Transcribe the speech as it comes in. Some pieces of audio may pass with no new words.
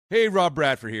Hey, Rob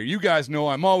Bradford here. You guys know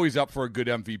I'm always up for a good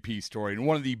MVP story, and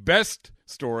one of the best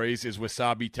stories is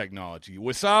Wasabi Technology.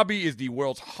 Wasabi is the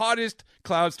world's hottest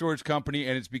cloud storage company,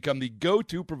 and it's become the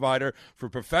go-to provider for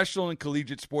professional and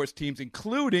collegiate sports teams,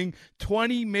 including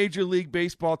 20 Major League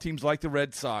Baseball teams like the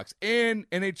Red Sox and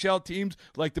NHL teams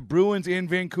like the Bruins and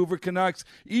Vancouver Canucks.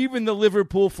 Even the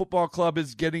Liverpool Football Club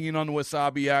is getting in on the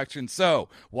Wasabi action. So,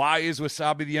 why is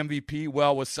Wasabi the MVP?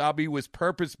 Well, Wasabi was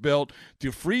purpose-built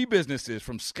to free businesses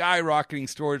from skyrocketing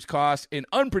storage costs and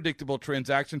unpredictable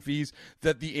transaction fees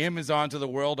that the Amazons of the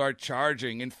world are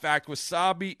charging. In fact,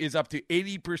 Wasabi is up to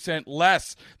 80%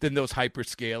 less than those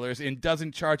hyperscalers and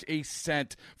doesn't charge a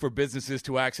cent for businesses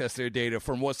to access their data.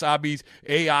 From Wasabi's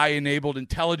AI-enabled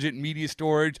intelligent media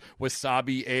storage,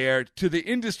 Wasabi Air, to the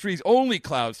industry's only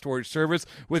cloud storage service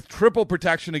with triple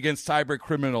protection against cyber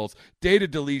criminals, data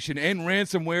deletion, and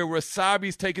ransomware,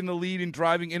 Wasabi's taken the lead in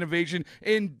driving innovation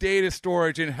in data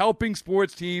storage and helping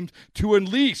sports teams to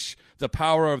unleash the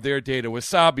power of their data.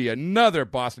 Wasabi, another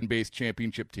Boston-based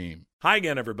championship team. Hi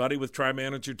again, everybody. With Tribe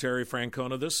Manager Terry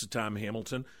Francona, this is Tom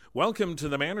Hamilton. Welcome to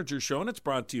the Manager Show, and it's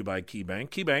brought to you by KeyBank.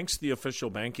 KeyBank's the official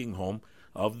banking home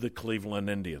of the Cleveland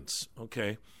Indians.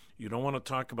 Okay, you don't want to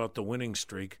talk about the winning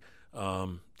streak.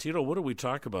 Tito, what do we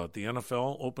talk about? The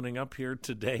NFL opening up here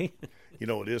today? You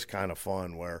know, it is kind of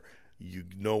fun where you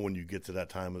know when you get to that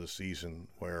time of the season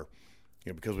where,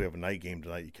 you know, because we have a night game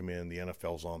tonight, you come in, the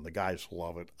NFL's on. The guys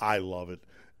love it. I love it.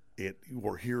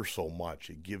 We're here so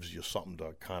much. It gives you something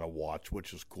to kind of watch,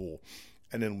 which is cool.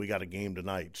 And then we got a game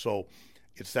tonight. So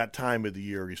it's that time of the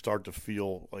year. You start to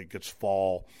feel like it's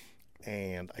fall,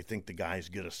 and I think the guys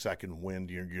get a second wind.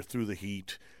 You're through the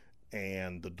heat,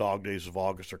 and the dog days of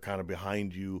August are kind of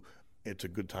behind you. It's a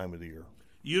good time of the year.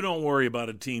 You don't worry about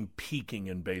a team peaking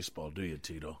in baseball, do you,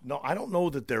 Tito? No, I don't know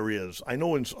that there is. I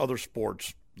know in other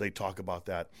sports they talk about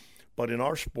that. But in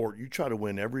our sport, you try to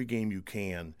win every game you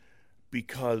can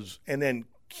and then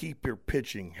keep your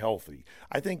pitching healthy.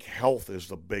 I think health is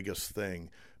the biggest thing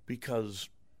because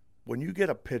when you get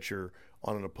a pitcher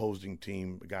on an opposing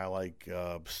team, a guy like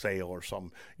Sale or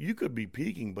something, you could be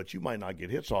peaking, but you might not get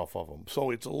hits off of them.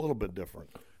 So it's a little bit different.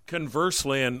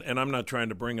 Conversely, and I'm not trying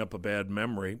to bring up a bad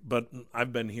memory, but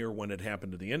I've been here when it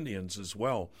happened to the Indians as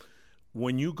well.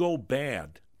 When you go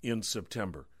bad in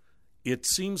September, it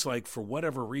seems like for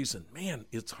whatever reason, man,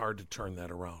 it's hard to turn that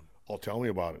around. Oh, tell me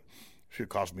about it. It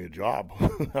cost me a job.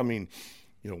 I mean,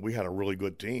 you know, we had a really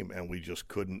good team, and we just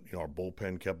couldn't. You know, our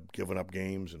bullpen kept giving up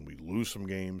games, and we lose some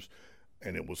games,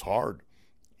 and it was hard.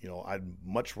 You know, I'd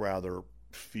much rather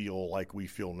feel like we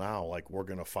feel now, like we're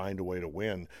going to find a way to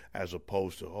win, as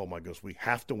opposed to, oh my goodness, we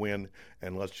have to win,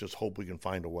 and let's just hope we can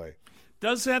find a way.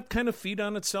 Does that kind of feed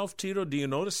on itself, Tito? Do you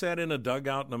notice that in a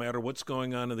dugout, no matter what's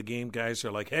going on in the game, guys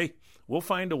are like, hey, we'll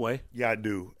find a way? Yeah, I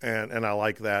do, and I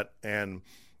like that, and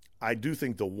I do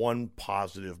think the one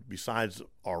positive, besides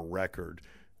our record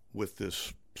with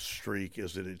this streak,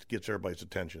 is that it gets everybody's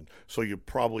attention. So you're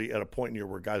probably at a point in here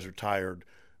where guys are tired.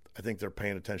 I think they're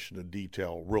paying attention to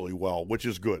detail really well, which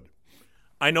is good.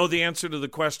 I know the answer to the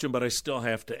question, but I still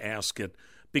have to ask it.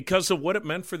 Because of what it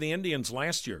meant for the Indians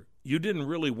last year, you didn't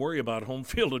really worry about home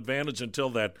field advantage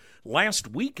until that last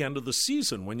weekend of the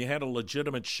season when you had a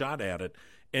legitimate shot at it.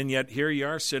 And yet here you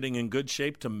are sitting in good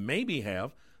shape to maybe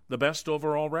have the best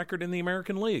overall record in the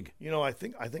American League. You know, I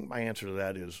think my answer to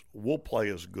that is we'll play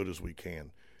as good as we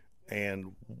can,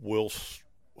 and we'll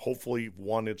hopefully,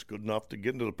 one, it's good enough to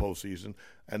get into the postseason,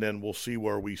 and then we'll see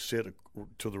where we sit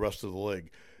to the rest of the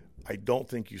league. I don't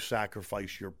think you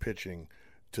sacrifice your pitching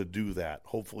to do that.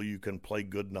 Hopefully you can play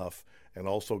good enough and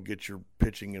also get your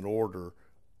pitching in order,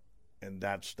 and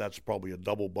that's probably a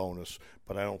double bonus,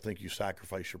 but I don't think you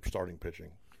sacrifice your starting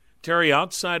pitching. Terry,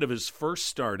 outside of his first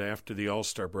start after the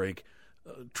All-Star break,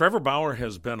 Trevor Bauer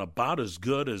has been about as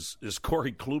good as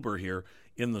Corey Kluber here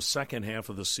in the second half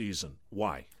of the season.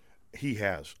 Why? He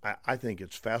has. I think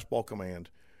it's fastball command.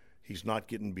 He's not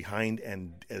getting behind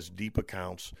and as deep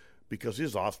accounts because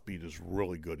his off-speed is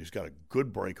really good. He's got a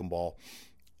good breaking ball.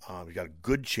 He's got a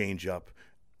good changeup.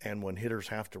 And when hitters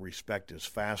have to respect his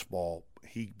fastball,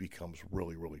 he becomes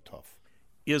really, really tough.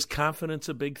 Is confidence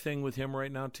a big thing with him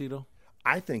right now, Tito?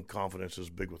 I think confidence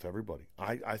is big with everybody.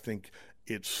 I think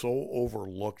it's so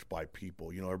overlooked by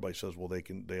people. You know, everybody says, well, they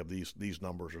have these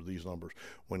numbers or these numbers.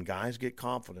 When guys get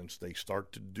confidence, they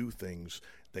start to do things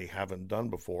they haven't done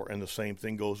before, and the same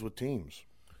thing goes with teams.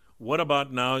 What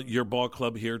about now your ball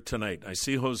club here tonight? I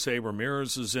see Jose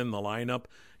Ramirez is in the lineup,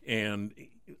 and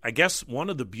I guess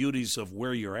one of the beauties of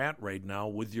where you're at right now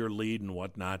with your lead and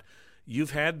whatnot,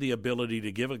 you've had the ability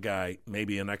to give a guy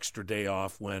maybe an extra day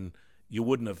off when you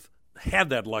wouldn't have had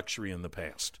that luxury in the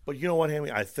past. But you know what,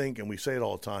 Hammy? I think, and we say it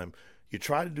all the time, you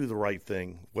try to do the right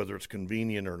thing, whether it's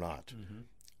convenient or not.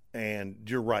 And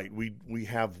you're right, we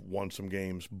have won some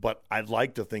games, but I'd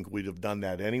like to think we'd have done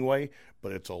that anyway,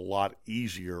 but it's a lot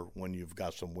easier when you've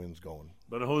got some wins going.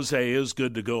 But Jose is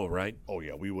good to go, right? Oh,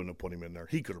 yeah, we wouldn't have put him in there.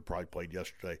 He could have probably played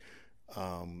yesterday.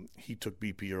 He took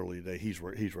BP early today. He's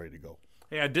ready to go.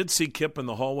 Hey, I did see Kip in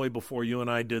the hallway before you and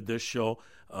I did this show.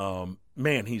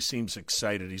 Man, he seems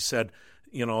excited. He said,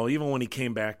 even when he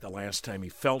came back the last time, he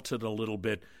felt it a little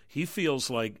bit. He feels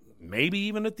like maybe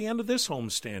even at the end of this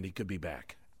homestand he could be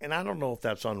back. And I don't know if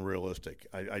that's unrealistic.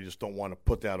 I just don't want to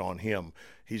put that on him.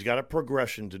 He's got a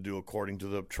progression to do according to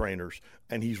the trainers,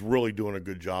 and he's really doing a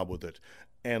good job with it.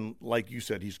 And like you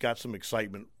said, he's got some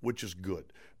excitement, which is good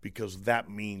because that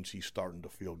means he's starting to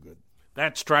feel good.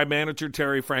 That's Tribe Manager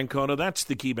Terry Francona. That's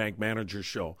the KeyBank Manager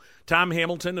Show. Tom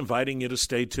Hamilton inviting you to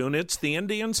stay tuned. It's the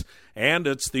Indians and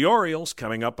it's the Orioles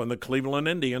coming up on the Cleveland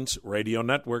Indians Radio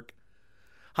Network.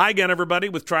 Hi again, everybody,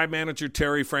 with Tribe Manager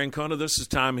Terry Francona. This is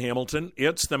Tom Hamilton.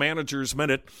 It's the Manager's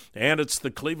Minute, and it's the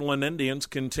Cleveland Indians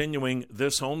continuing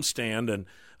this homestand. And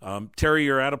Terry,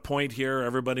 you're at a point here.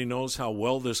 Everybody knows how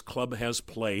well this club has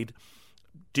played.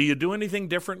 Do you do anything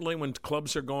differently when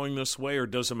clubs are going this way, or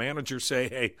does a manager say,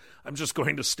 hey, I'm just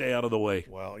going to stay out of the way?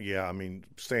 Well, yeah, I mean,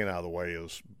 staying out of the way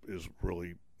is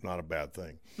really not a bad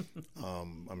thing.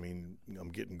 I'm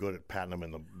getting good at patting them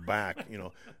in the back,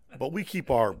 but we keep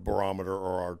our barometer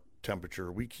or our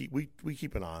temperature. We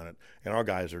keep an eye on it, and our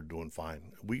guys are doing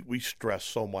fine. We stress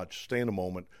so much, stay in the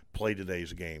moment, play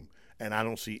today's game, and I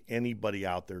don't see anybody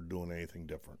out there doing anything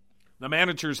different. The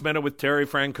Manager's Minute with Terry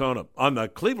Francona on the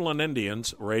Cleveland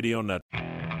Indians Radio Network.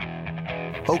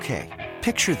 Okay,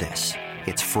 picture this.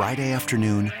 It's Friday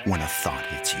afternoon when a thought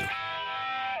hits you.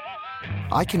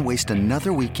 I can waste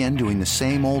another weekend doing the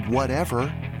same old whatever,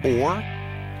 or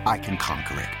I can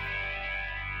conquer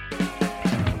it.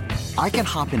 I can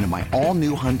hop into my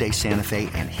all-new Hyundai Santa Fe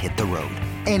and hit the road.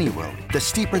 Any road. The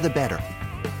steeper, the better.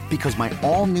 Because my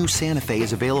all-new Santa Fe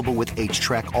is available with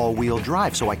H-Track all-wheel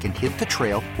drive, so I can hit the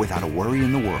trail without a worry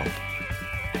in the world.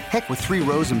 Heck, with 3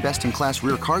 rows and best-in-class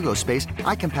rear cargo space,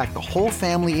 I can pack the whole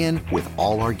family in with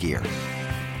all our gear.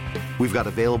 We've got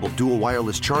available dual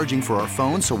wireless charging for our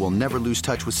phones, so we'll never lose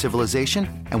touch with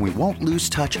civilization, and we won't lose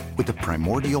touch with the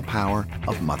primordial power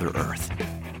of Mother Earth.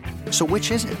 So which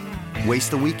is it?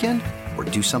 Waste the weekend or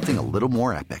do something a little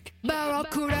more epic?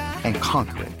 And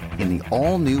conquer it in the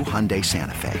all-new Hyundai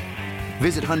Santa Fe.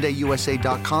 Visit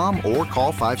HyundaiUSA.com or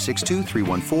call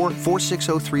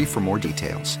 562-314-4603 for more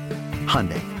details.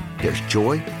 Hyundai, there's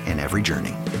joy in every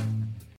journey.